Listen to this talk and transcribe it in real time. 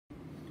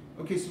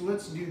Okay, so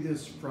let's do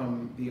this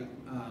from the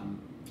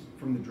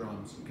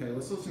drums. Okay,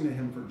 let's listen to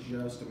him for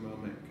just a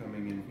moment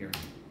coming in here.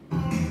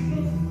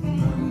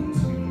 1,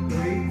 2,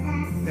 3.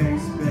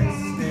 Bass, bass,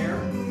 snare.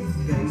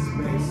 Bass,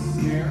 bass,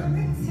 snare.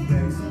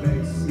 Bass,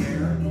 bass,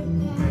 snare.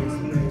 Bass,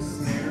 bass,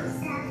 snare.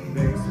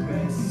 Bass,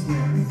 bass,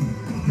 snare.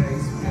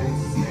 Bass, bass,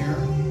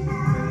 snare.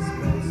 Bass,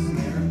 bass,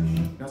 snare.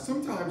 Now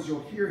sometimes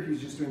you'll hear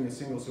he's just doing a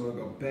single, so it'll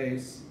go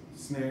bass,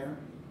 snare,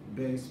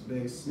 bass,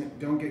 bass, snare.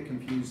 Don't get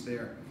confused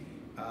there.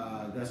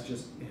 That's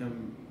just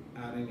him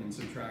adding and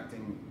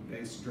subtracting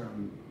bass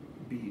drum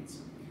beats.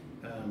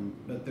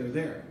 But they're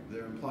there,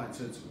 they're implied.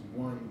 So it's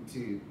 1,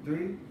 2,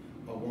 3,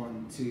 a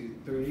 1, 2,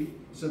 3.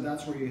 So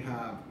that's where you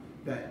have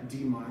that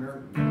D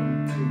minor.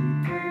 1,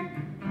 2, 3,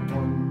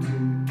 1,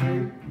 2,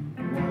 3,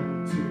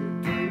 1, 2,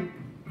 3,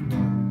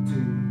 1,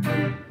 2,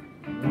 3,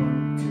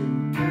 1, 2,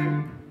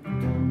 3,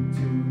 1,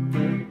 2,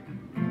 3,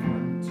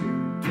 1, 2,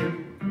 3,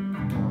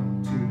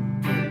 1, 2,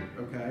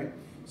 3. Okay?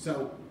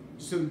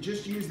 So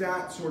just use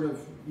that sort of,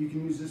 you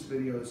can use this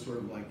video as sort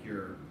of like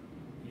your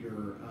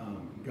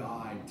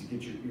guide to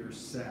get your ear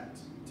set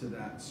to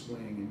that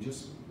swing, and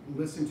just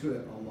listen to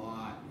it a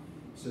lot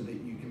so that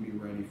you can be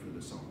ready for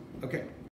the song. Okay.